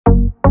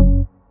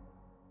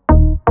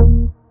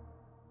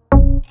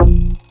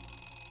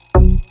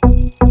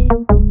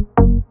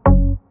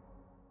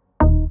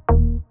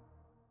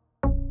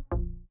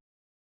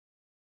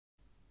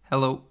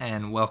Hello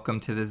and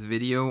welcome to this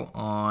video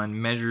on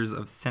measures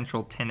of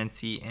central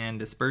tendency and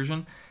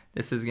dispersion.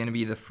 This is going to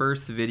be the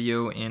first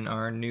video in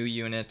our new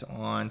unit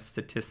on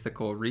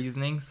statistical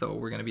reasoning, so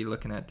we're going to be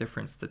looking at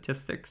different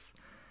statistics.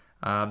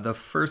 The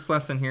first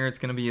lesson here, it's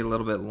going to be a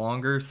little bit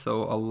longer,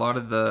 so a lot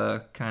of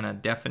the kind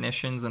of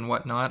definitions and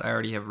whatnot I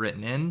already have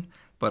written in,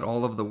 but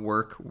all of the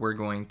work we're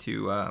going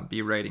to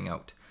be writing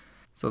out.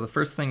 So the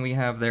first thing we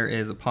have there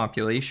is a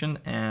population,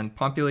 and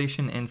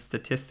population in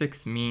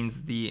statistics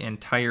means the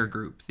entire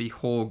group, the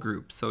whole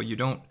group. So you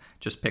don't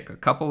just pick a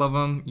couple of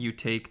them, you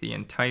take the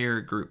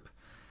entire group.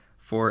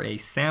 For a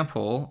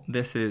sample,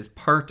 this is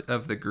part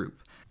of the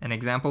group. An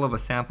example of a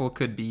sample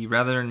could be,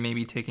 rather than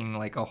maybe taking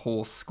like a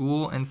whole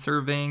school and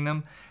surveying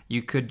them,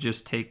 you could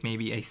just take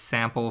maybe a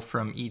sample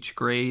from each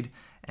grade,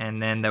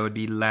 and then that would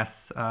be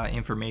less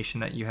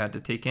information that you had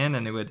to take in,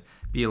 and it would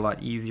be a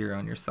lot easier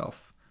on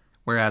yourself.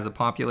 Whereas a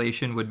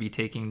population would be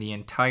taking the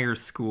entire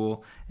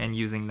school and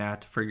using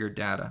that for your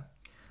data.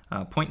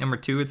 Point number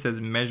 2, it says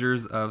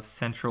measures of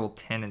central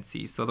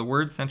tendency. So the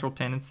word central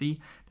tendency,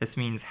 this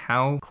means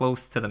how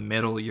close to the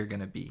middle you're going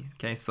to be.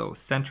 Okay, so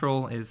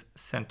central is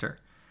center.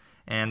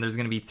 And there's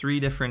going to be 3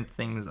 different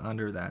things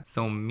under that.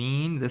 So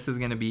mean, this is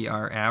going to be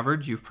our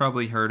average. You've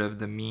probably heard of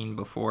the mean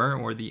before,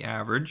 or the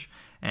average.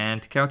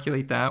 And to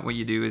calculate that, what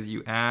you do is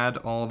you add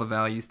all the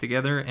values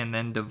together and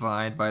then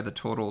divide by the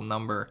total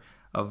number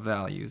of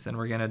values. And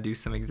we're going to do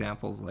some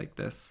examples like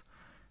this.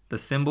 The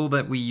symbol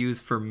that we use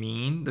for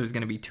mean, there's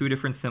going to be 2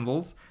 different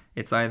symbols.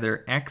 It's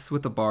either X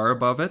with a bar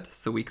above it,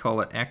 so we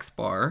call it X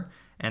bar,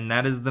 and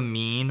that is the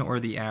mean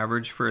or the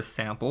average for a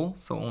sample,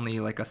 so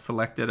only like a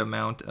selected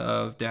amount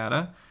of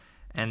data.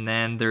 And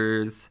then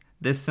there's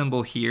this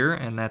symbol here,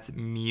 and that's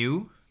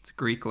mu. It's a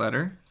Greek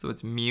letter, so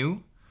it's mu,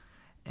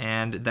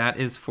 and that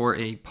is for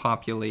a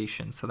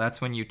population. So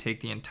that's when you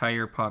take the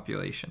entire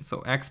population.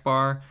 So X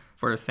bar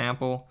for a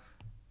sample,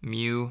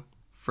 mu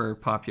for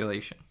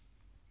population.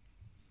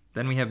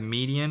 Then we have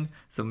median.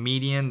 So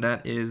median,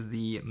 that is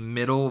the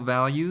middle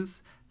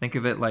values. Think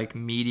of it like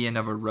median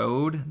of a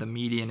road. The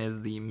median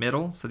is the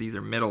middle, so these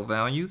are middle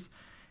values.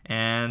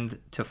 And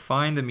to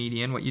find the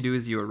median, what you do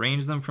is you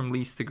arrange them from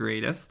least to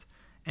greatest,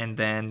 and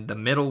then the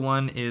middle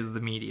one is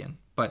the median.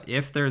 But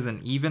if there's an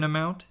even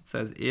amount, it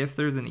says if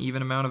there's an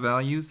even amount of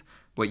values,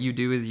 what you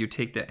do is you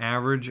take the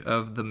average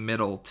of the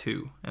middle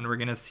 2. And we're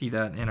going to see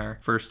that in our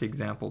first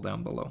example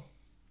down below.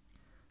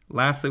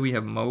 Lastly, we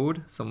have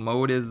mode. So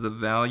mode is the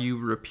value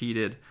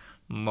repeated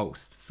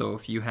most. So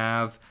if you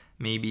have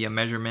maybe a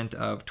measurement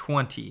of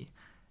 20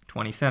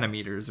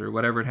 centimeters, or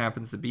whatever it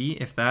happens to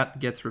be, if that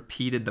gets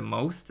repeated the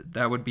most,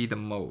 that would be the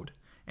mode.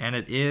 And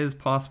it is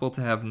possible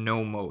to have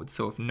no mode.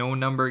 So if no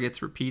number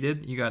gets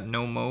repeated, you got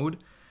no mode.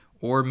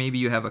 Or maybe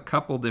you have a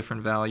couple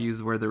different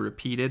values where they're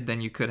repeated,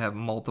 then you could have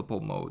multiple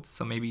modes.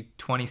 So maybe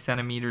 20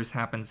 centimeters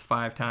happens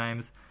 5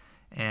 times,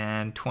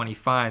 and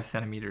 25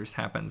 centimeters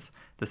happens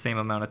the same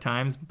amount of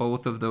times.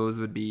 Both of those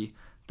would be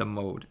the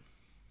mode.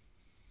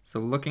 So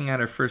looking at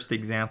our first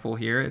example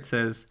here, it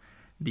says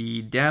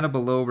the data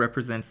below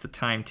represents the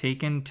time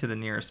taken to the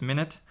nearest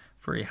minute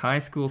for a high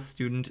school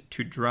student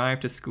to drive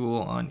to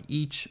school on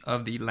each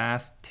of the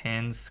last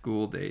 10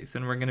 school days.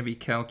 And we're going to be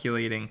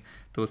calculating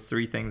those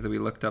 3 things that we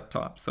looked up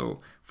top. So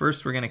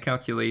first we're going to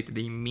calculate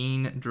the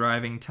mean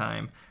driving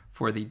time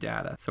for the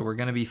data. So we're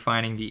going to be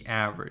finding the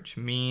average.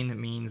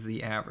 Mean means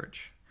the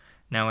average.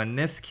 Now in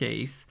this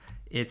case,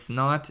 it's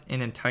not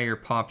an entire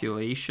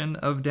population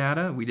of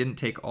data. We didn't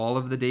take all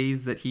of the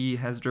days that he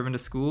has driven to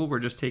school. We're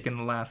just taking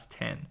the last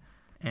 10.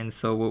 And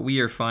so what we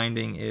are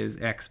finding is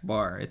X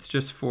bar. It's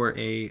just for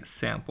a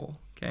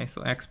sample. Okay,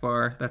 so X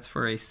bar, that's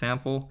for a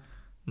sample,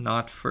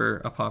 not for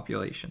a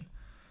population.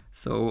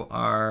 So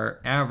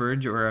our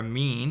average or a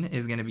mean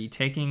is going to be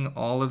taking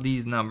all of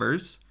these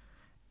numbers,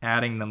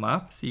 adding them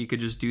up. So you could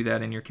just do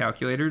that in your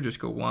calculator. Just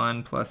go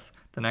 1 plus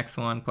the next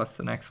one plus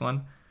the next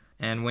one.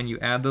 And when you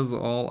add those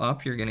all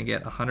up, you're going to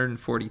get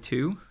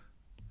 142.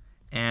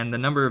 And the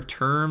number of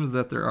terms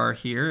that there are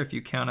here, if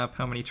you count up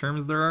how many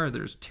terms there are,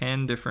 there's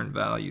 10 different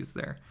values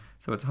there.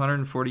 So it's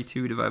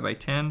 142 divided by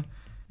 10,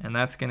 and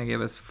that's going to give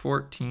us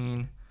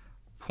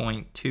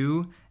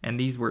 14.2. And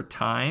these were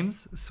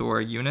times, so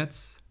our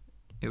units,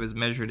 it was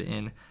measured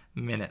in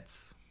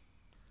minutes.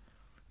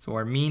 So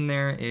our mean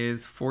there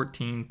is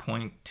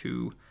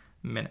 14.2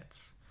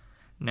 minutes.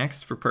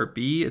 Next, for part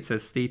B, it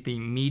says state the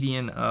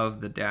median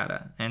of the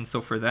data. And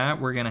so for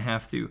that, we're going to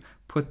have to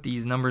put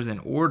these numbers in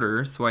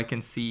order so I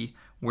can see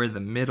where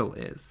the middle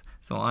is.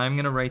 So I'm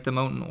going to write them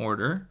out in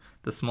order.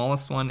 The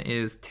smallest one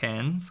is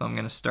 10, so I'm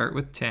going to start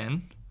with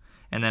 10.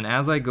 And then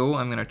as I go,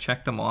 I'm going to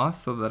check them off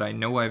so that I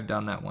know I've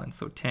done that one.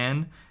 So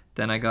 10,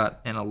 then I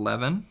got an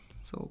 11.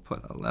 So we'll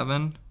put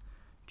 11,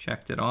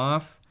 checked it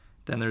off.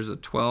 Then there's a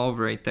 12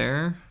 right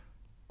there.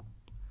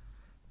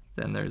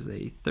 Then there's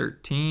a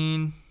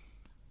 13.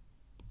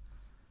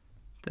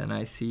 Then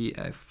I see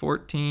a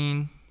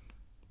 14.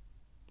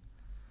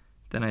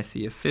 Then I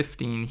see a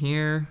 15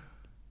 here.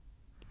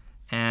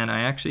 And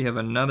I actually have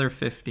another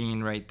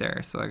 15 right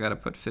there, so I got to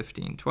put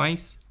 15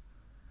 twice.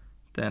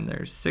 Then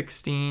there's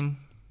 16,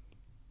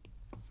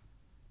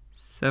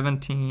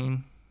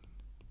 17,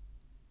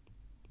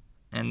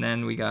 and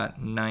then we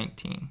got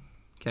 19.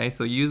 Okay,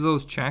 so use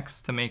those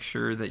checks to make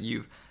sure that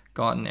you've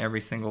gotten every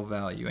single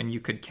value. And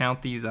you could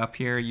count these up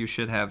here. You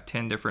should have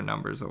 10 different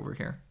numbers over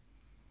here.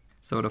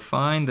 So to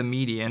find the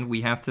median,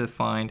 we have to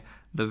find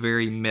the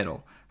very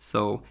middle.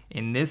 So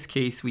in this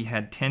case, we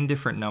had 10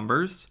 different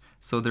numbers,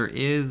 so there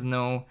is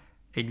no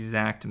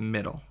exact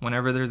middle.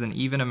 Whenever there's an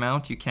even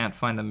amount, you can't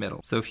find the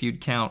middle. So if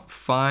you'd count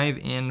 5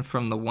 in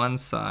from the one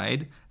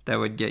side, that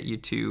would get you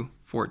to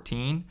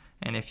 14.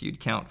 And if you'd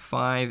count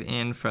 5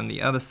 in from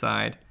the other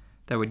side,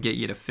 that would get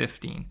you to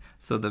 15.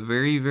 So the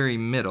very, very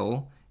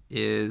middle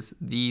is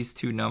these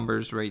two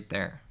numbers right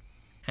there.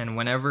 And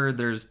whenever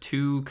there's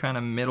two kind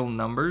of middle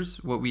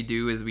numbers, what we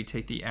do is we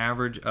take the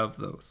average of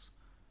those.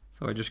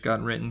 So I just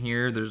got written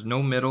here, there's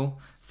no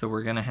middle, so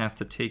we're gonna have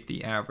to take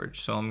the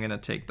average. So I'm gonna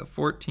take the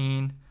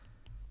 14,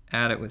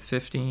 add it with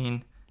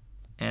 15,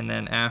 and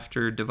then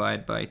after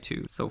divide by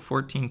 2. So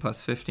 14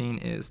 plus 15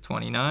 is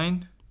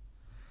 29.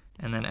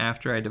 And then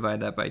after I divide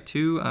that by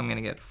 2, I'm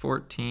gonna get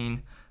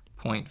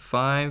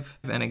 14.5.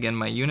 And again,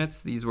 my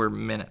units, these were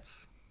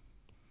minutes.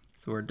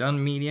 So we're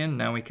done median,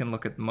 now we can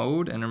look at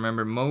mode, and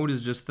remember mode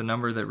is just the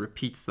number that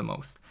repeats the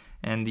most.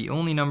 And the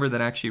only number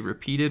that actually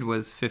repeated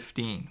was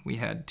 15. We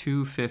had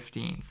two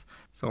 15s.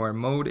 So our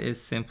mode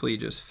is simply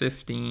just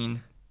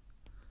 15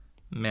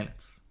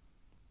 minutes.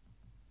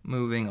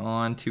 Moving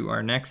on to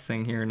our next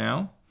thing here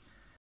now.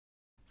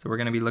 So we're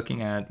going to be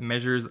looking at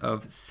measures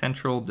of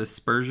central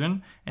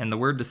dispersion. And the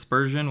word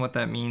dispersion, what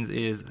that means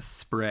is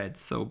spread.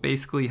 So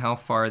basically how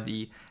far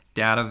the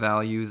data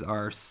values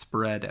are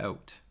spread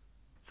out.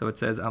 So it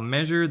says a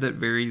measure that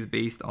varies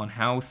based on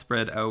how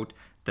spread out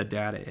the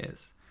data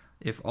is.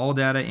 If all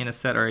data in a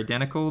set are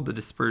identical, the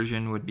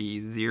dispersion would be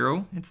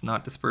 0. It's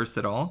not dispersed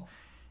at all.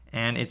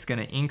 And it's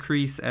going to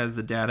increase as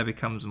the data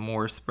becomes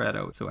more spread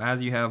out. So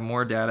as you have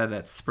more data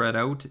that's spread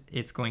out,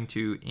 it's going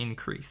to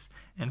increase.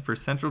 And for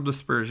central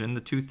dispersion,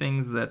 the two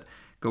things that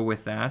go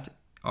with that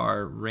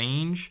are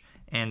range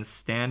and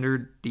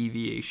standard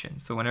deviation.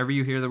 So whenever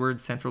you hear the word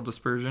central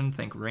dispersion,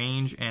 think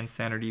range and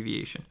standard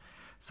deviation.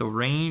 So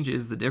range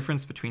is the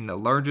difference between the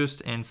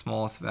largest and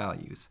smallest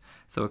values.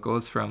 So it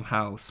goes from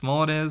how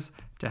small it is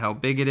to how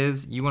big it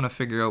is. You want to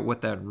figure out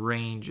what that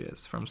range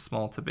is from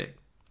small to big.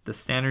 The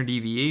standard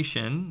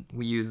deviation,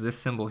 we use this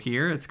symbol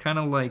here. It's kind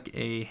of like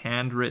a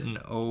handwritten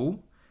O,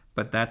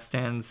 but that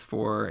stands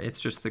for, it's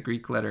just the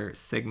Greek letter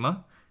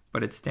sigma,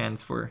 but it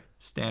stands for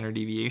standard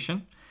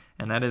deviation.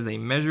 And that is a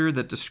measure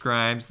that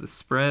describes the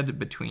spread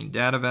between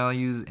data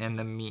values and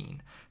the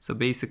mean. So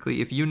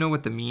basically, if you know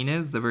what the mean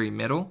is, the very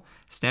middle,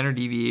 standard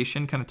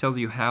deviation kind of tells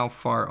you how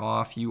far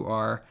off you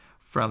are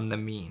from the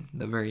mean,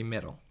 the very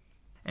middle.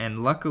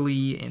 And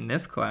luckily in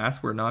this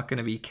class, we're not going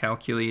to be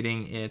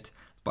calculating it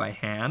by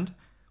hand.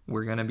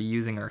 We're going to be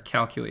using our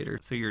calculator.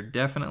 So you're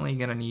definitely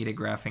going to need a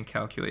graphing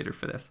calculator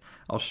for this.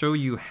 I'll show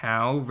you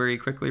how very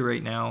quickly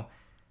right now,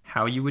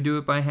 how you would do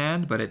it by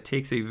hand, but it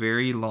takes a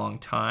very long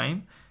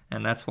time.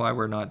 And that's why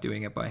we're not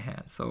doing it by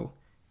hand. So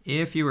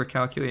if you were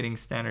calculating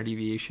standard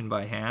deviation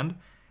by hand,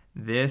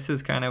 this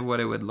is kind of what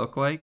it would look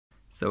like.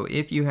 So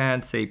if you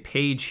had, say,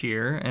 Paige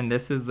here, and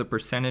this is the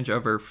percentage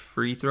of her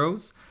free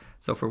throws.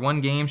 So for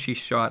one game, she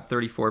shot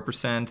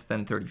 34%,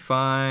 then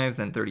 35,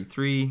 then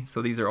 33.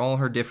 So these are all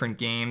her different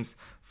games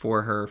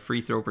for her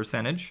free throw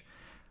percentage.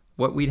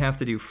 What we'd have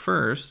to do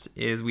first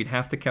is we'd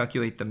have to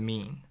calculate the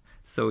mean.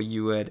 So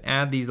you would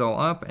add these all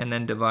up and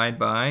then divide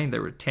by,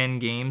 there were 10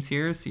 games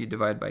here, so you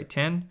divide by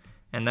 10,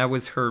 and that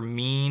was her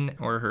mean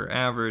or her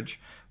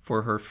average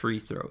for her free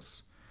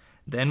throws.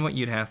 Then what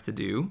you'd have to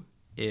do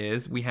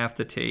is we have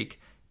to take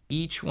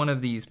each one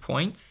of these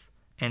points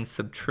and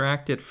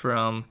subtract it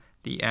from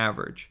the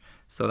average.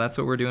 So that's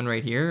what we're doing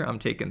right here. I'm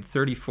taking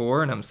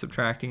 34 and I'm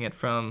subtracting it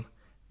from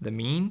the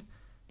mean,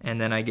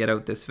 and then I get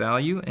out this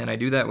value, and I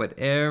do that with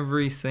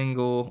every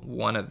single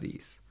one of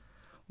these.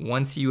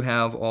 Once you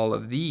have all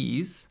of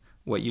these,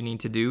 what you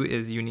need to do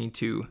is you need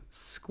to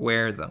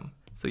square them.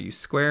 So you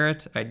square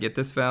it, I'd get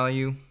this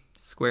value,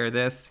 square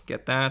this,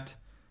 get that,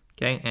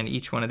 okay? And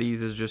each one of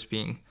these is just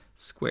being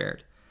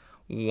squared.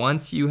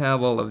 Once you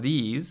have all of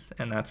these,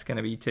 and that's going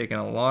to be taking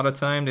a lot of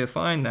time to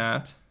find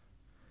that,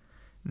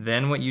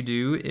 then what you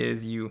do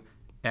is you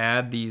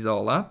add these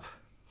all up,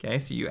 okay?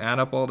 So you add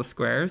up all the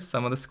squares,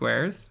 sum of the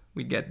squares,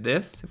 we'd get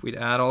this. If we'd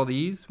add all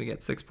these, we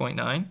get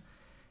 6.9.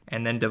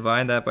 And then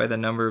divide that by the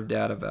number of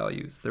data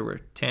values. There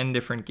were 10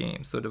 different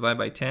games. So divide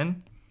by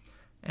 10,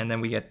 and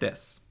then we get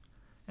this.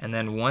 And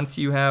then once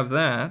you have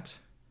that,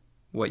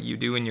 what you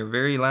do in your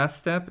very last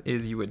step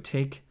is you would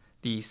take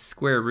the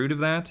square root of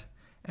that,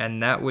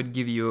 and that would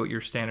give you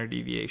your standard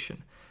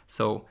deviation.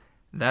 So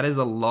that is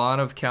a lot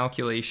of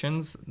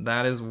calculations.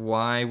 That is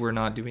why we're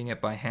not doing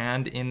it by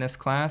hand in this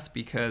class,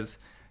 because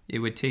it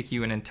would take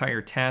you an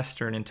entire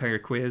test or an entire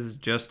quiz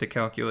just to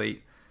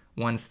calculate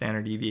one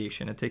standard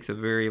deviation. It takes a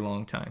very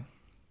long time.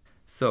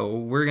 So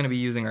we're going to be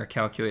using our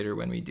calculator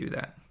when we do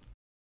that.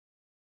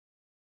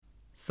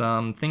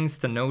 Some things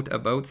to note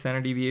about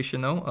standard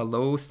deviation though. A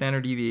low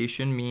standard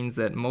deviation means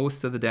that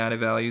most of the data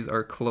values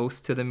are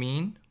close to the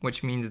mean,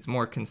 which means it's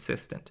more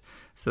consistent.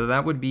 So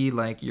that would be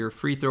like your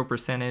free throw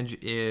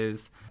percentage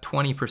is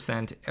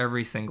 20%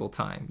 every single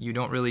time. You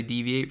don't really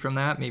deviate from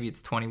that. Maybe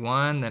it's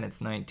 21, then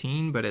it's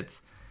 19, but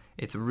it's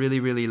really,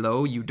 really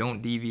low. You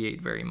don't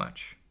deviate very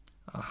much.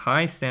 A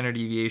high standard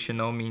deviation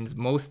though means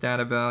most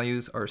data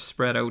values are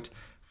spread out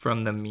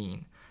from the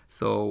mean.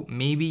 So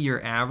maybe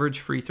your average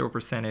free throw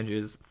percentage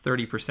is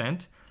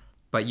 30%,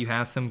 but you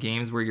have some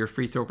games where your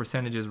free throw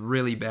percentage is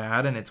really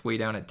bad and it's way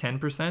down at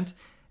 10%.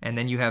 And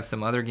then you have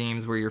some other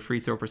games where your free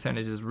throw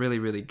percentage is really,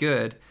 really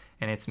good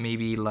and it's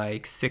maybe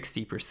like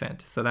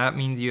 60%. So that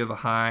means you have a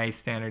high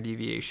standard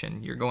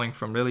deviation. You're going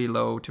from really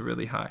low to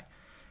really high.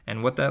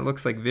 And what that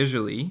looks like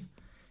visually,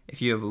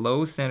 if you have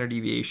low standard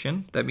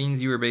deviation, that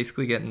means you are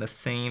basically getting the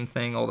same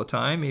thing all the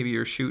time. Maybe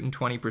you're shooting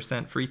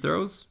 20% free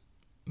throws.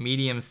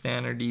 Medium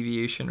standard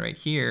deviation right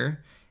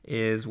here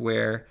is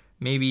where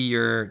maybe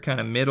your kind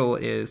of middle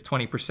is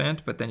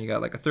 20%, but then you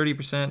got like a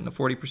 30% and a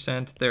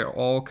 40%. They're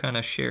all kind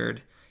of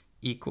shared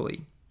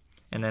equally.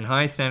 And then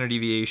high standard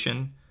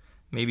deviation,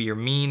 maybe your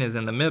mean is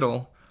in the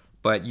middle,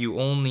 but you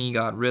only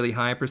got really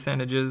high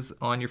percentages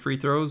on your free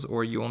throws,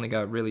 or you only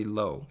got really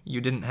low.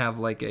 You didn't have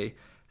like a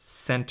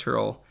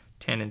central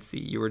tendency.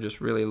 You were just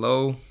really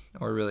low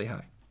or really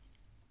high.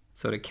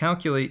 So to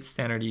calculate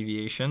standard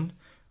deviation,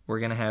 we're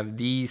going to have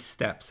these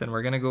steps, and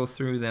we're going to go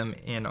through them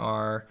in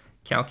our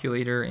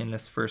calculator in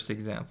this first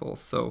example.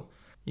 So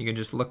you can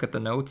just look at the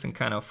notes and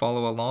kind of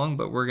follow along,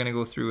 but we're going to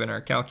go through in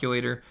our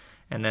calculator,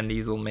 and then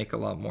these will make a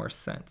lot more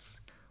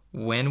sense.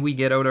 When we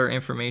get out our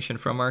information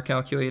from our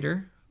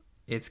calculator,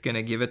 it's going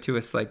to give it to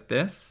us like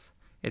this.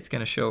 It's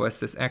going to show us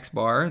this X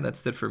bar, that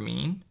stood for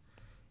mean.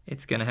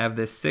 It's going to have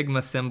this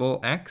sigma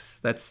symbol X,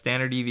 that's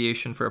standard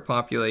deviation for a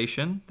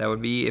population. That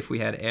would be if we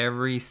had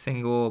every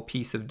single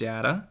piece of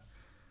data.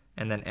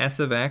 And then S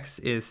of X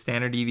is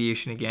standard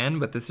deviation again,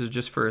 but this is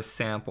just for a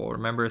sample.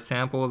 Remember, a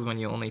sample is when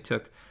you only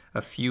took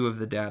a few of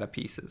the data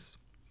pieces.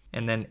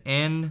 And then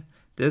N,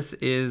 this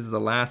is the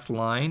last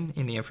line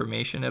in the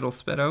information it'll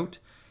spit out.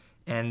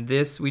 And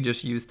this we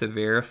just use to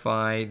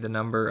verify the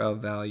number of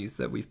values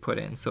that we've put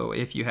in. So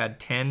if you had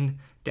 10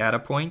 data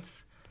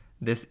points,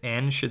 this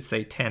N should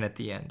say 10 at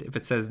the end. If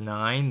it says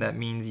 9, that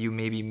means you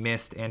maybe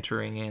missed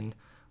entering in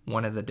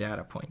one of the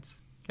data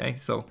points. Okay,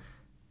 so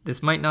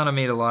this might not have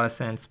made a lot of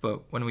sense,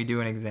 but when we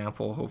do an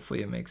example,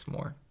 hopefully it makes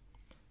more.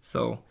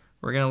 So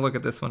we're going to look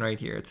at this one right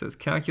here. It says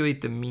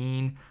calculate the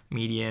mean,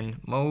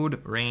 median,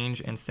 mode, range,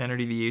 and standard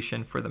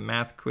deviation for the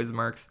math quiz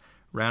marks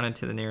rounded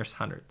to the nearest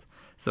hundredth.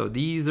 So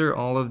these are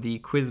all of the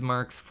quiz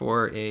marks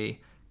for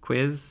a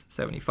quiz,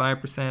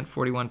 75%,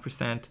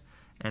 41%,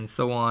 and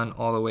so on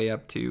all the way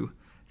up to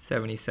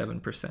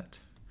 77%.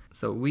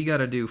 So what we got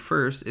to do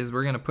first is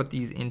we're going to put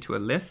these into a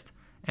list,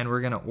 and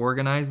we're going to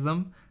organize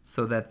them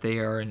so that they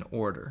are in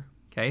order.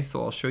 Okay,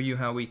 so I'll show you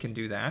how we can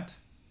do that.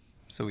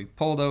 So we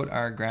pulled out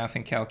our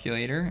graphing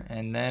calculator,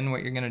 and then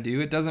what you're going to do,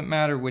 it doesn't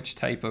matter which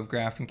type of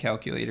graphing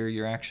calculator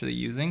you're actually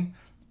using,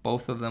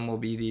 both of them will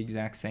be the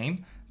exact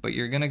same, but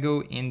you're going to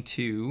go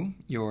into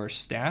your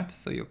stat,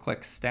 so you'll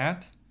click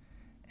stat,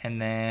 and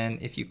then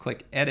if you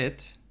click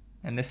edit,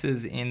 and this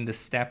is in the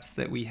steps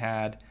that we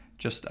had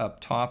just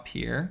up top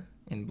here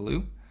in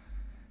blue,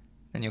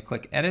 then you'll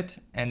click edit,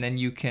 and then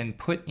you can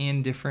put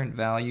in different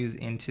values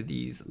into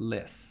these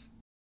lists.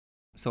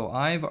 So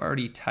I've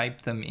already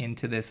typed them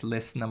into this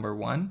list number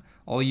 1.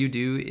 All you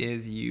do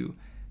is you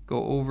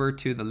go over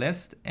to the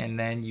list and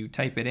then you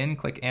type it in,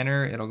 click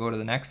enter, it'll go to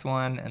the next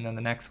one and then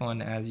the next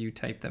one as you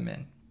type them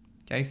in.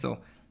 Okay, so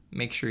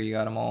make sure you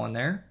got them all in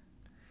there.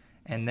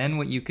 And then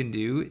what you can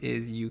do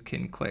is you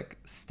can click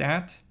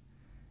stat,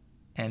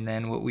 and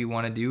then what we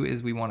want to do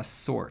is we want to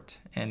sort,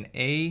 and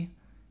A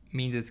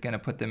means it's going to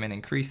put them in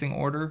increasing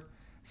order.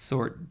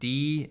 Sort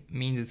D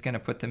means it's going to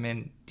put them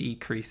in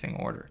decreasing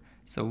order.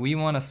 So we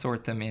want to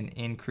sort them in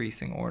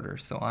increasing order.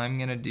 So I'm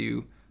going to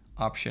do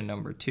option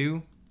number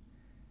 2.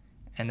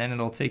 And then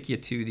it'll take you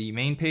to the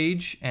main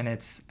page, and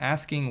it's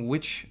asking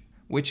which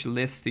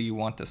list do you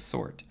want to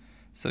sort.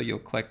 So you'll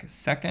click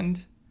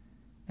second,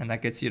 and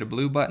that gets you to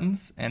blue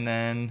buttons, and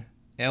then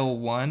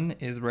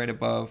L1 is right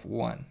above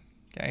 1.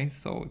 Okay,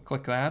 so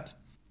click that.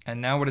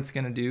 And now what it's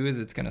going to do is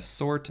it's going to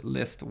sort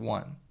list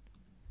 1.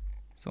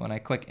 So when I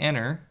click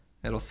enter,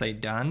 it'll say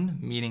done,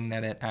 meaning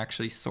that it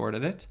actually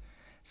sorted it.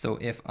 So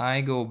if I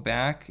go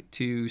back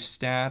to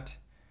stat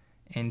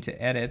and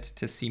to edit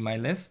to see my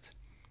list,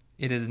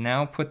 it has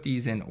now put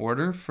these in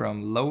order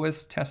from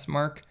lowest test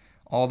mark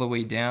all the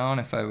way down,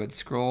 if I would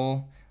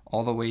scroll,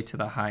 all the way to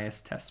the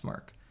highest test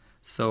mark.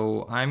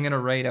 So I'm going to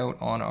write out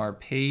on our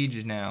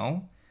page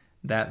now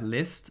that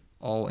list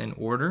all in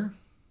order.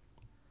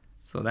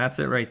 So that's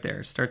it right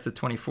there. Starts at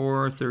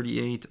 24,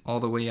 38, all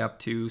the way up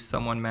to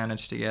someone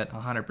managed to get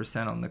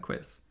 100% on the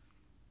quiz.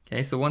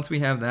 Okay, so once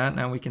we have that,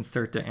 now we can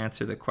start to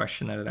answer the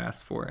question that it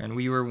asked for. And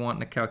we were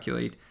wanting to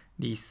calculate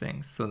these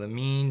things. So the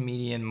mean,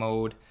 median,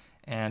 mode,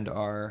 and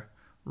our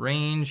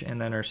range, and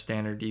then our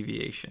standard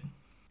deviation.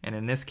 And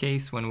in this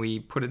case, when we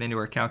put it into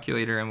our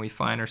calculator and we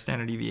find our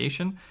standard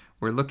deviation,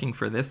 we're looking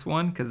for this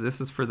one because this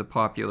is for the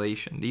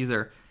population. These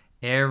are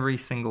every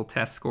single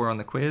test score on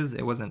the quiz.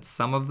 It wasn't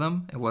some of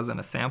them, it wasn't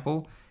a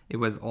sample, it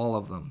was all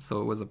of them,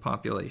 so it was a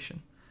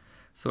population.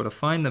 So to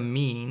find the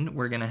mean,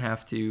 we're going to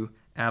have to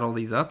add all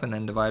these up and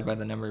then divide by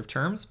the number of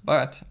terms,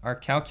 but our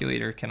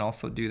calculator can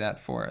also do that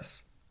for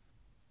us.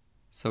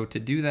 So to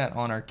do that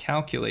on our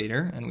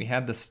calculator, and we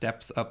had the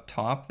steps up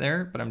top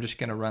there, but I'm just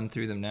going to run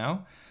through them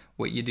now.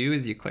 What you do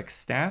is you click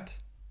Stat,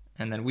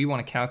 and then we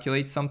want to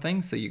calculate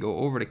something, so you go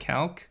over to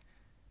Calc,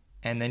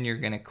 and then you're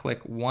going to click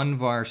 1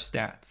 var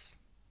stats.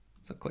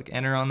 So click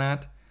Enter on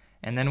that,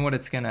 and then what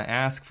it's going to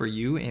ask for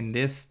you in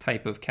this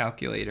type of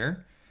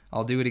calculator,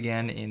 I'll do it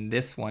again in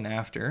this one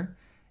after,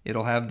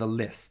 it'll have the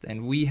list,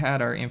 and we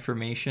had our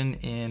information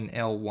in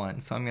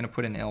L1, so I'm going to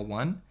put in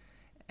L1,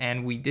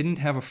 and we didn't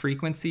have a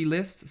frequency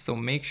list, so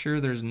make sure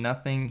there's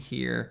nothing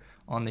here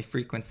on the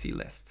frequency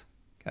list.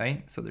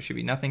 Okay, so there should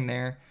be nothing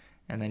there,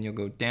 and then you'll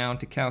go down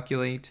to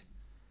calculate,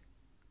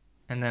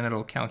 and then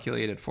it'll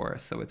calculate it for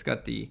us. So it's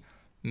got the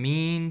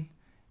mean,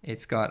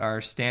 it's got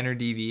our standard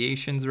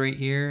deviations right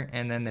here,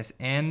 and then this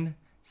N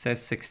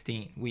says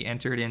 16. We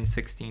entered in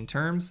 16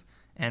 terms,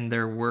 and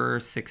there were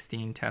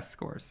 16 test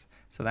scores.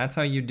 So that's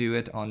how you do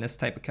it on this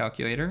type of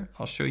calculator.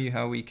 I'll show you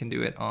how we can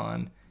do it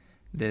on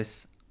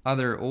this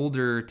other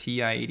older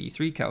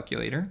TI-83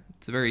 calculator.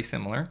 It's very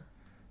similar.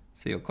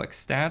 So you'll click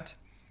Stat.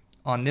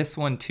 On this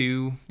one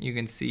too, you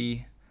can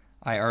see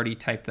I already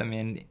typed them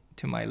in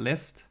to my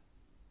list.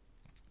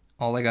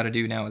 All I got to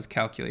do now is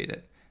calculate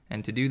it.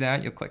 And to do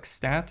that, you'll click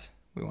Stat.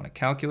 We want to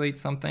calculate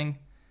something.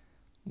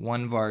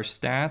 1 var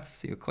stats,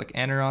 so you'll click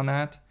Enter on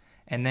that.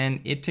 And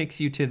then it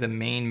takes you to the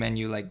main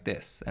menu like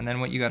this. And then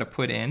what you got to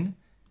put in,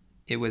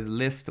 it was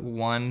list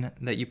 1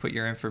 that you put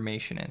your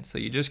information in. So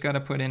you just got to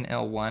put in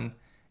L1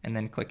 and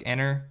then click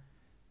Enter.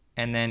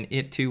 And then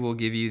it too will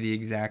give you the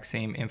exact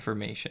same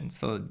information.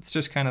 So it's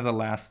just kind of the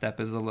last step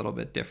is a little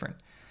bit different.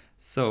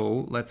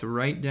 So let's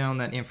write down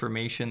that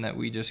information that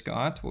we just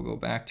got. We'll go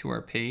back to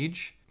our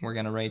page. We're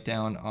going to write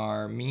down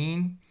our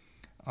mean,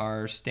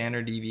 our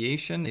standard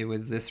deviation. It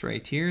was this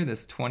right here,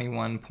 this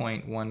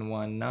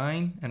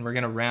 21.119. And we're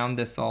going to round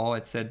this all,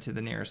 it said, to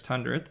the nearest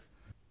hundredth.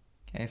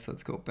 Okay, so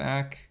let's go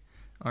back.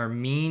 Our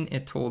mean,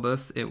 it told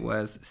us it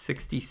was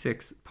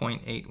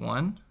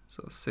 66.81.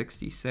 So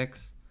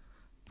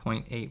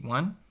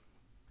 66.81.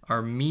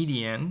 Our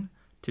median,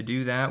 to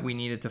do that, we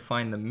needed to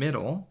find the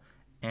middle.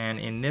 And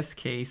in this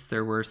case,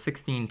 there were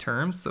 16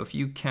 terms. So if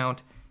you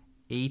count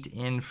 8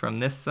 in from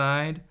this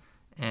side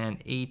and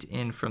 8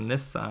 in from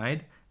this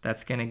side,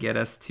 that's going to get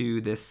us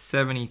to this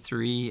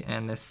 73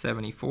 and this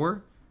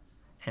 74.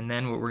 And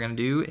then what we're going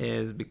to do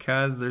is,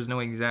 because there's no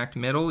exact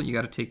middle, you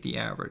got to take the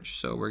average.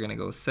 So we're going to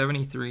go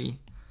 73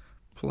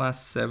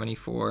 plus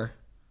 74,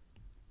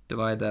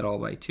 divide that all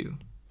by 2.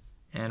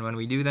 And when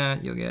we do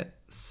that, you'll get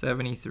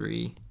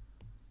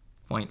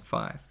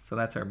 73.5. So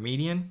that's our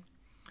median.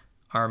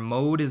 Our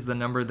mode is the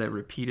number that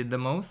repeated the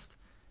most.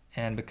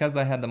 And because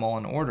I had them all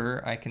in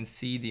order, I can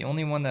see the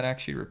only one that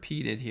actually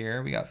repeated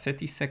here, we got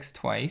 56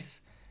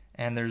 twice,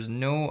 and there's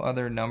no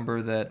other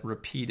number that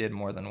repeated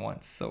more than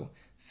once. So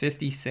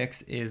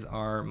 56 is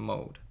our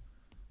mode.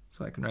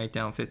 So I can write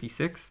down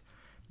 56.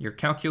 Your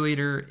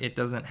calculator, it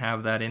doesn't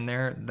have that in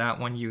there.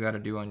 That one you got to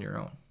do on your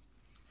own.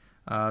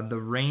 The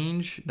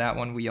range, that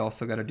one we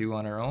also got to do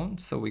on our own.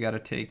 So we got to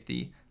take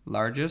the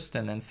largest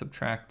and then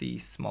subtract the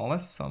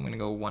smallest. So I'm going to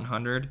go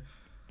 100,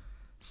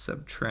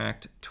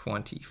 subtract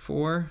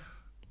 24,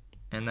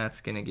 and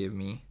that's going to give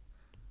me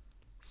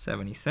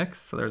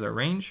 76. So there's our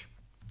range.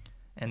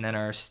 And then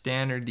our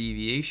standard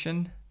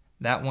deviation,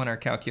 that one our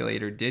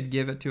calculator did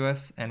give it to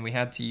us, and we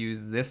had to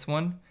use this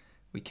one.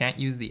 We can't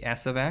use the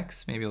S of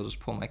X. Maybe I'll just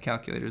pull my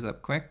calculators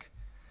up quick.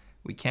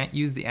 We can't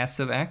use the S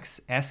of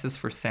X. S is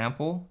for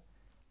sample.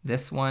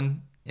 This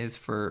one is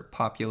for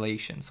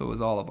population, so it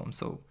was all of them.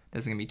 So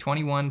this is going to be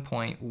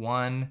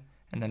 21.1,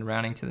 and then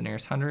rounding to the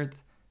nearest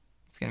hundredth,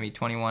 it's going to be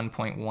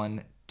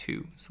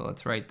 21.12. So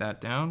let's write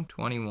that down,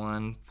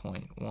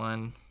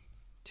 21.12.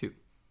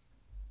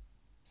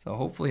 So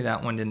hopefully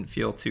that one didn't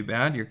feel too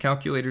bad. Your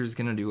calculator is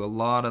going to do a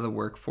lot of the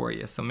work for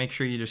you, so make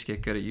sure you just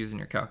get good at using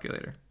your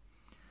calculator.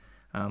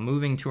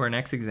 Moving to our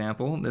next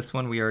example, this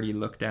one we already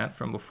looked at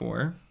from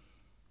before.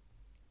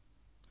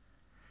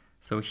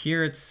 So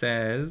here it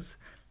says,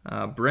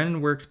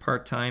 Brennan works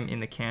part-time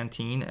in the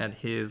canteen at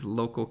his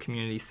local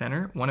community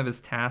center. One of his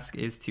tasks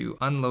is to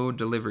unload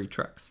delivery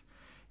trucks.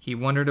 He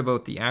wondered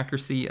about the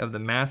accuracy of the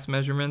mass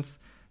measurements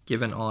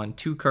given on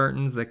 2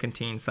 cartons that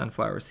contain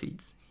sunflower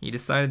seeds. He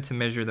decided to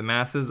measure the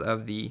masses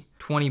of the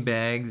 20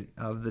 bags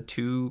of the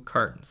 2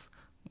 cartons.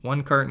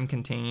 One carton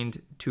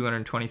contained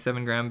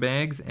 227 gram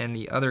bags, and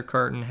the other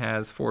carton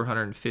has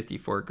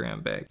 454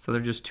 gram bags. So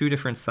they're just 2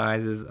 different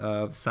sizes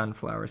of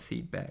sunflower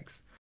seed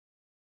bags.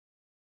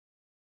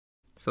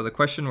 So the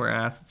question we're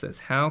asked, it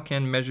says, how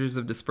can measures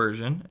of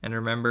dispersion, and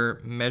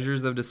remember,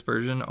 measures of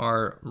dispersion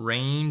are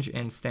range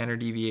and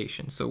standard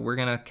deviation, so we're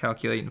going to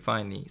calculate and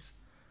find these.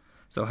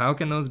 So how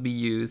can those be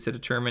used to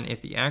determine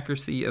if the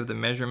accuracy of the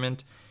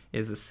measurement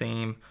is the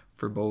same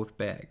for both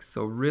bags?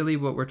 So really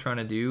what we're trying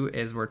to do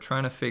is we're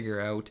trying to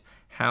figure out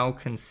how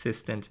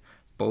consistent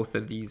both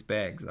of these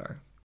bags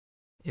are.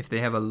 If they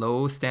have a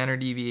low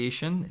standard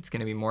deviation, it's going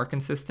to be more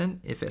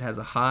consistent. If it has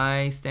a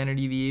high standard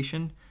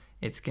deviation,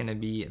 it's going to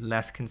be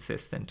less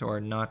consistent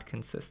or not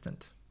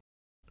consistent.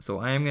 So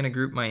I am going to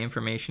group my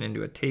information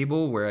into a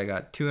table where I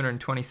got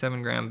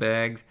 227 gram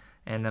bags,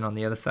 and then on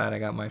the other side I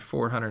got my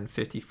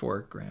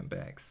 454 gram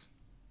bags.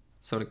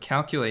 So to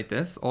calculate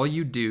this, all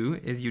you do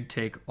is you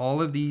take all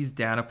of these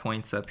data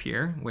points up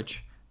here,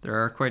 which there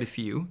are quite a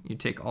few. You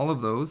take all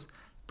of those,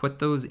 put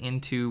those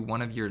into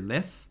one of your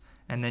lists,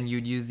 and then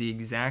you'd use the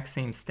exact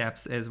same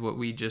steps as what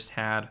we just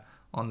had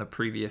on the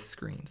previous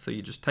screen. So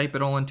you just type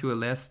it all into a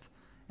list,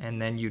 and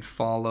then you'd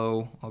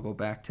follow, I'll go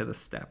back to the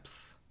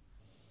steps.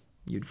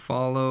 You'd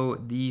follow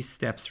these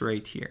steps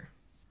right here.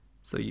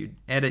 So you'd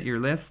edit your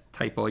list,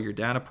 type all your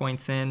data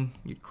points in,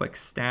 you'd click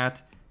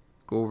Stat,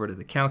 go over to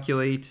the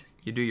Calculate,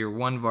 you do your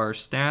 1var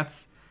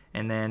stats,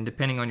 and then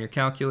depending on your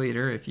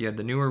calculator, if you had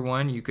the newer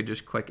one, you could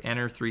just click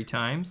Enter 3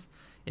 times.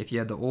 If you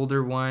had the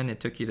older one, it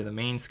took you to the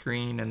main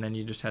screen, and then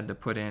you just had to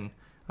put in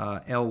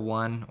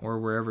L1 or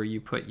wherever you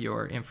put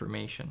your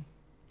information.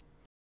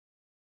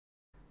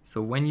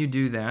 So when you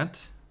do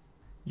that,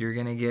 you're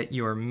going to get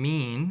your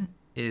mean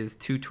is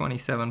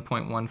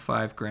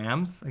 227.15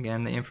 grams.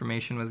 Again, the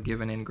information was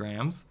given in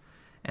grams.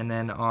 And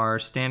then our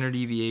standard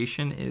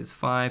deviation is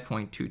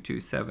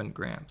 5.227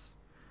 grams.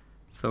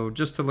 So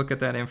just to look at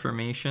that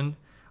information,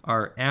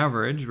 our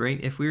average, right,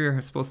 if we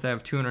were supposed to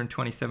have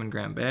 227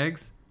 gram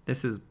bags,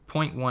 this is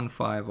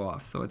 0.15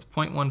 off. So it's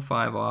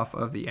 0.15 off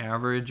of the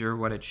average or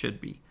what it should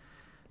be.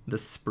 The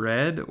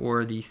spread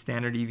or the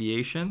standard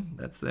deviation,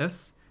 that's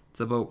this, it's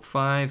about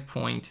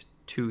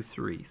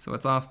 5.23. So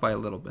it's off by a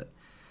little bit.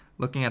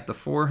 Looking at the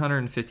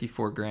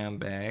 454 gram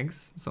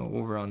bags, so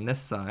over on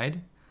this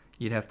side,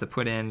 you'd have to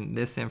put in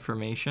this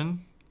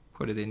information,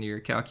 put it into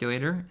your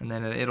calculator, and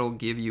then it'll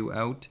give you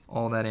out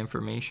all that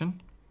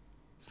information.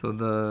 So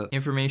the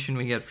information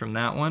we get from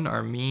that one,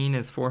 our mean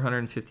is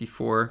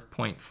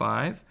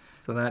 454.5.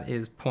 So that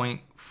is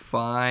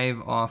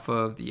 0.5 off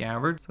of the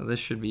average. So this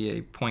should be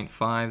a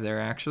 0.5 there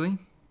actually.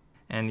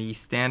 And the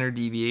standard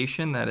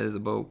deviation, that is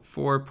about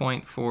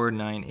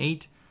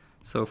 4.498.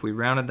 So if we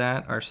rounded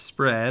that, our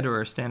spread or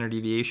our standard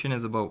deviation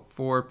is about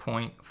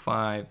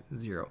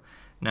 4.50.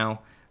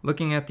 Now,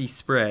 looking at the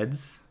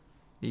spreads,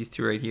 these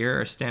two right here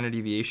are standard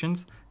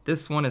deviations.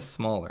 This one is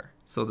smaller.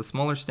 So the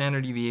smaller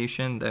standard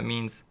deviation, that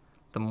means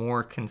the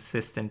more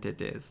consistent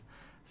it is.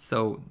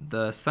 So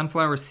the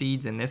sunflower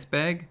seeds in this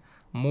bag,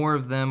 more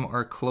of them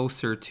are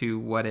closer to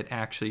what it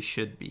actually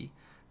should be.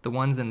 The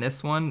ones in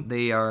this one,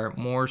 they are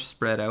more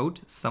spread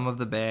out. Some of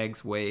the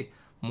bags weigh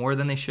more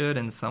than they should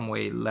and some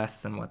weigh less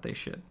than what they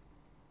should.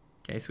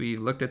 Okay, so we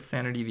looked at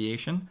standard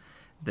deviation.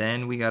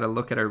 Then we got to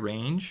look at our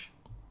range,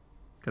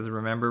 because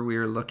remember we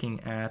were looking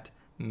at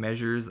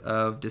measures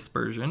of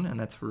dispersion, and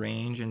that's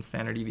range and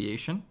standard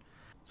deviation.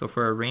 So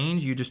for our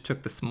range, you just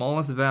took the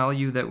smallest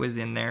value that was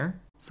in there.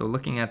 So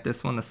looking at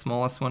this one, the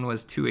smallest one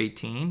was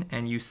 218,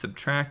 and you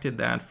subtracted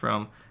that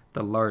from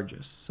the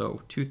largest.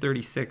 So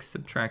 236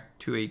 subtract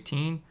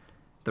 218,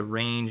 the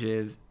range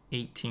is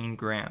 18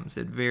 grams.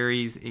 It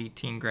varies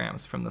 18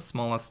 grams from the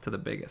smallest to the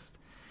biggest.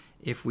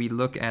 If we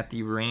look at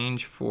the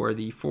range for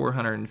the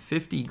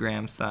 450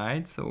 gram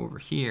side, so over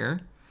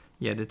here,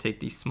 you had to take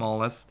the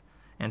smallest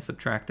and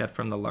subtract that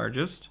from the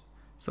largest.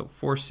 So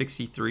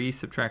 463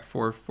 subtract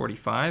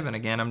 445, and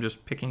again I'm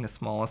just picking the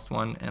smallest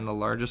one and the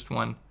largest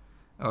one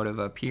out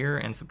of up here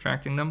and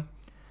subtracting them.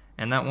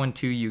 And that one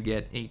too, you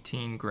get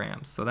 18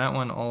 grams. So that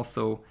one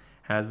also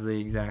has the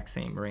exact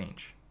same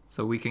range.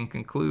 So we can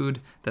conclude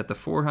that the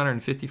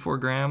 454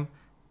 gram,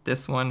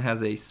 this one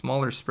has a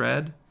smaller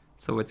spread,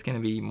 so it's going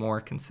to be more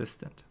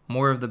consistent.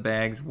 More of the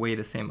bags weigh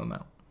the same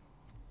amount.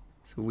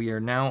 So we are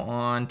now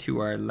on to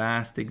our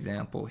last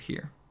example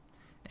here.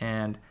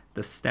 And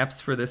the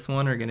steps for this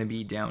one are going to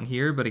be down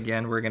here, but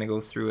again, we're going to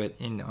go through it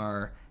in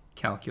our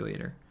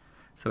calculator.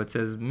 So it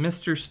says,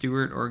 Mr.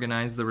 Stewart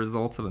organized the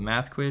results of a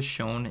math quiz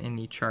shown in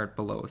the chart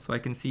below. So I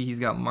can see he's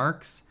got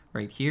marks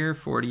right here,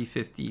 40,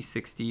 50,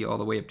 60, all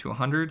the way up to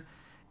 100.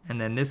 And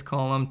then this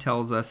column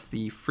tells us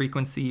the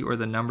frequency or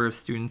the number of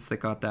students that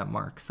got that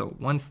mark. So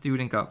one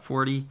student got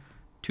 40,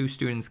 two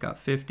students got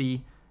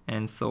 50,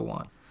 and so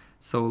on.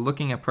 So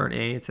looking at part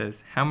A, it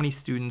says, how many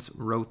students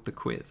wrote the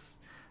quiz?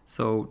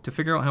 So to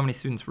figure out how many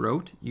students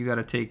wrote, you got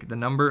to take the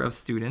number of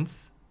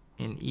students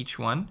in each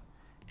one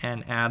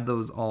and add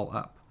those all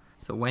up.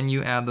 So when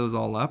you add those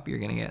all up, you're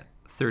going to get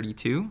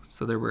 32.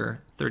 So there were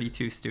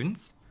 32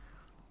 students.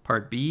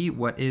 Part B,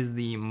 what is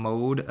the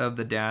mode of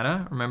the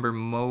data? Remember,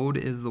 mode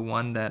is the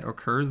one that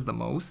occurs the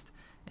most.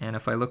 And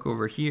if I look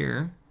over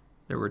here,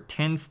 there were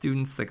 10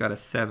 students that got a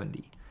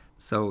 70.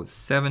 So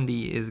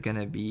 70 is going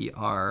to be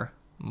our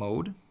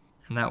mode.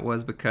 And that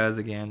was because,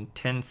 again,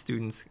 10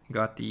 students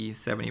got the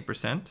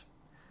 70%.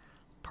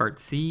 Part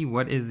C,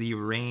 what is the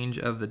range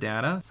of the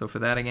data? So for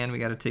that, again, we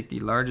got to take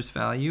the largest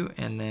value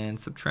and then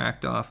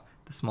subtract off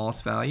the the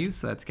smallest value,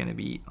 so that's going to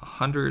be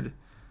 100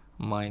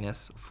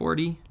 minus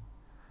 40,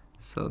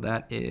 so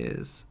that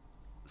is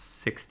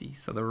 60.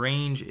 So the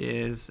range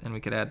is, and we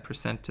could add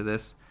percent to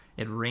this,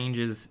 it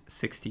ranges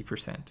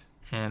 60%.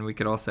 And we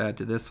could also add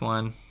to this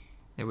one,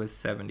 it was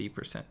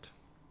 70%.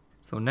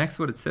 So next,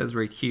 what it says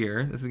right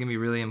here, this is going to be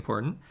really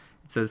important.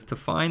 It says to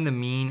find the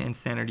mean and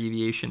standard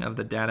deviation of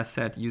the data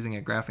set using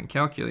a graphing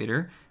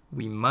calculator,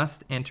 we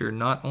must enter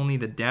not only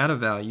the data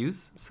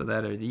values, so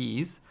that are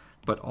these,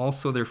 but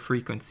also their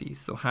frequencies,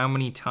 so how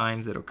many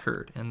times it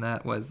occurred, and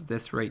that was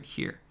this right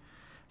here.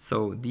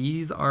 So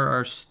these are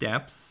our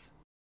steps,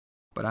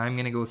 but I'm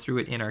going to go through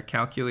it in our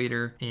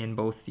calculator, in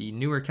both the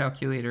newer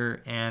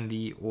calculator and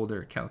the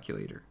older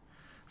calculator.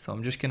 So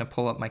I'm just going to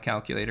pull up my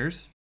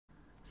calculators.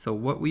 So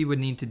what we would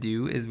need to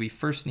do is we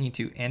first need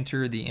to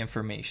enter the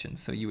information.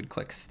 So you would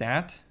click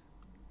Stat,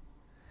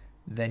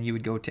 then you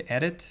would go to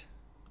Edit,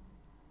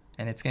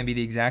 and it's going to be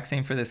the exact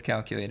same for this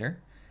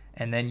calculator.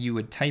 And then you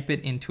would type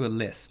it into a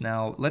list.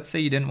 Now, let's say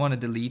you didn't want to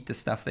delete the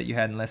stuff that you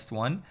had in list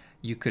 1.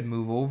 You could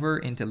move over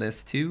into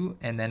list 2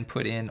 and then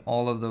put in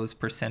all of those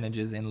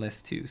percentages in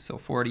list 2. So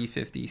 40,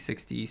 50,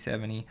 60,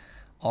 70,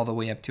 all the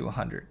way up to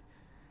 100.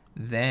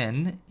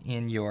 Then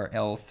in your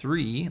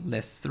L3,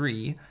 list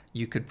 3,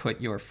 you could put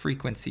your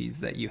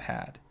frequencies that you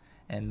had.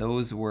 And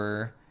those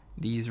were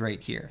these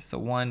right here. So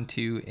 1,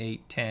 2,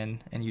 8,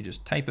 10, and you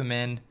just type them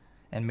in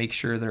and make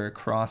sure they're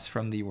across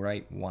from the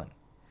right one.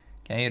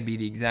 Okay, it'd be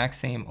the exact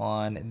same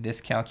on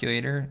this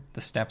calculator.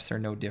 The steps are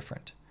no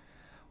different.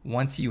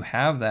 Once you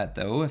have that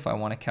though, if I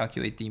want to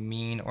calculate the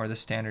mean or the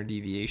standard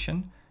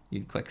deviation,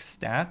 you'd click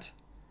Stat,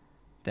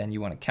 then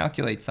you want to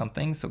calculate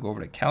something, so go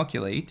over to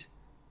Calculate,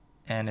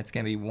 and it's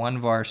going to be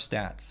 1var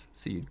stats.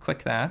 So you'd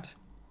click that,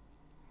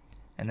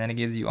 and then it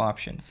gives you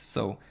options.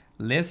 So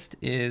list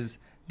is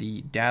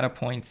the data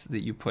points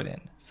that you put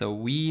in. So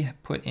we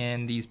put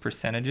in these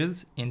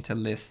percentages into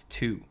list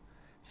 2.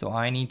 So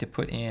I need to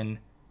put in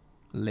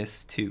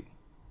list 2.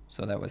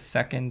 So that was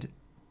second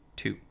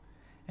 2.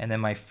 And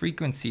then my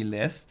frequency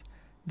list,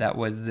 that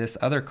was this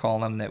other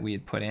column that we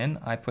had put in,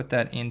 I put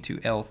that into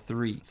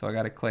L3. So I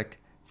got to click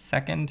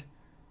second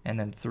and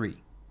then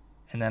 3.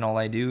 And then all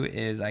I do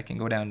is I can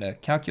go down to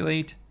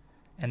Calculate,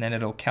 and then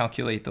it'll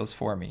calculate those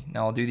for me.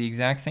 Now I'll do the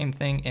exact same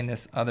thing in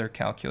this other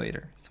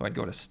calculator. So I'd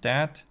go to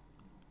Stat,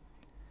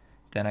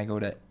 then I go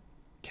to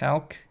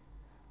Calc,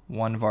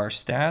 1var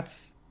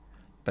stats,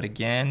 but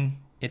again,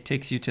 it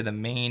takes you to the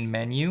main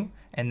menu,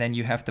 and then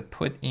you have to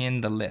put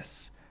in the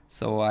lists.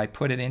 So I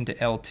put it into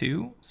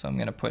L2, so I'm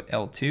going to put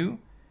L2,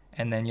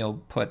 and then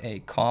you'll put a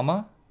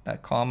comma.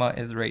 That comma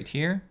is right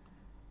here,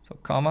 so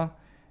comma,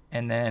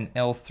 and then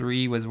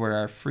L3 was where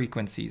our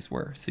frequencies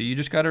were. So you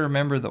just got to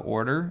remember the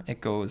order.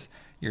 It goes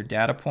your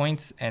data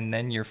points and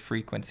then your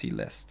frequency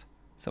list.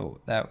 So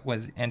that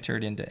was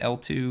entered into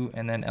L2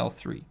 and then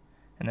L3.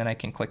 And then I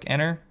can click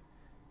Enter,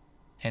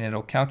 and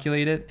it'll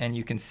calculate it, and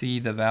you can see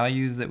the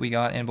values that we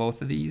got in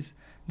both of these,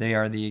 they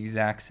are the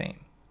exact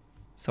same.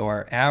 So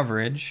our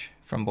average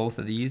from both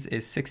of these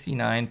is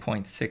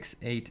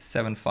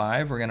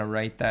 69.6875. We're going to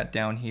write that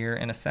down here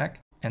in a sec.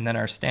 And then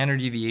our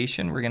standard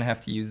deviation, we're going to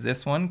have to use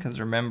this one, because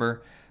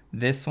remember,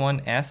 this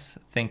one, S,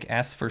 think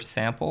S for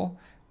sample,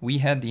 we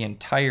had the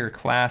entire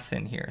class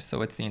in here,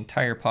 so it's the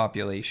entire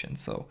population.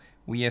 So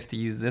we have to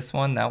use this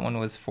one. That one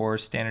was for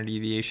standard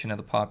deviation of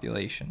the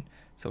population.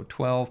 So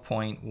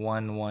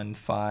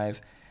 12.115,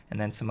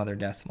 and then some other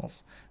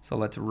decimals. So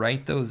let's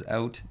write those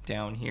out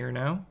down here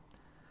now.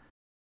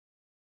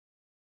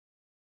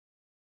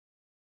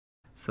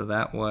 So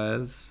that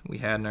was, we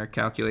had in our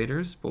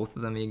calculators, both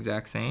of them the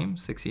exact same,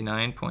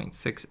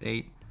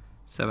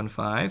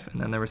 69.6875,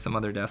 and then there were some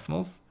other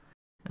decimals.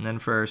 And then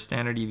for our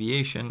standard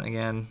deviation,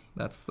 again,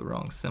 that's the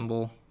wrong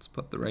symbol, let's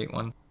put the right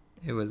one.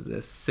 It was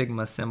this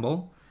sigma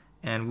symbol,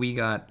 and we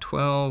got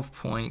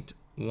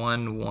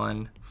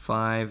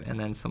 12.115 and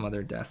then some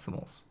other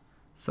decimals.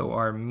 So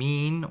our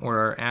mean or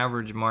our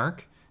average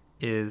mark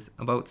is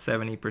about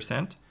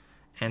 70%,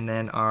 and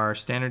then our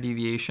standard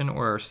deviation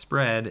or our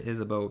spread is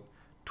about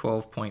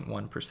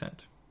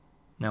 12.1%.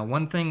 Now,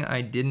 one thing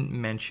I didn't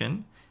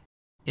mention,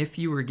 if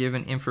you were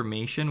given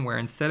information where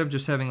instead of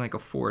just having like a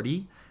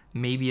 40,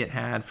 maybe it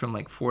had from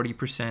like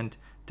 40%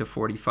 to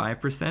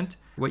 45%,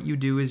 what you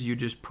do is you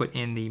just put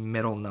in the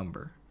middle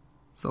number.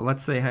 So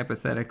let's say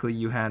hypothetically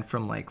you had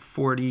from like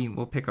 40,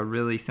 we'll pick a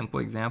really simple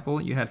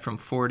example, you had from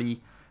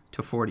 40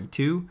 to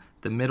 42,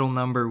 the middle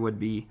number would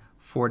be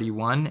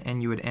 41,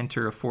 and you would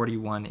enter a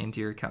 41 into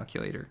your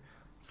calculator.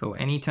 So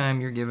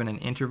anytime you're given an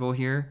interval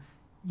here,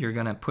 you're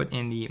going to put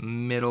in the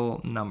middle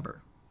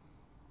number.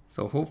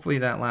 So hopefully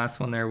that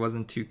last one there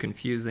wasn't too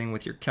confusing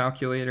with your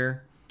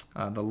calculator.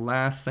 The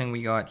last thing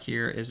we got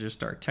here is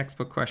just our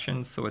textbook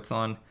questions. So it's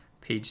on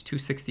page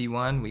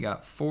 261. We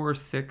got 4,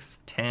 6,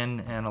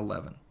 10, and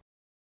 11.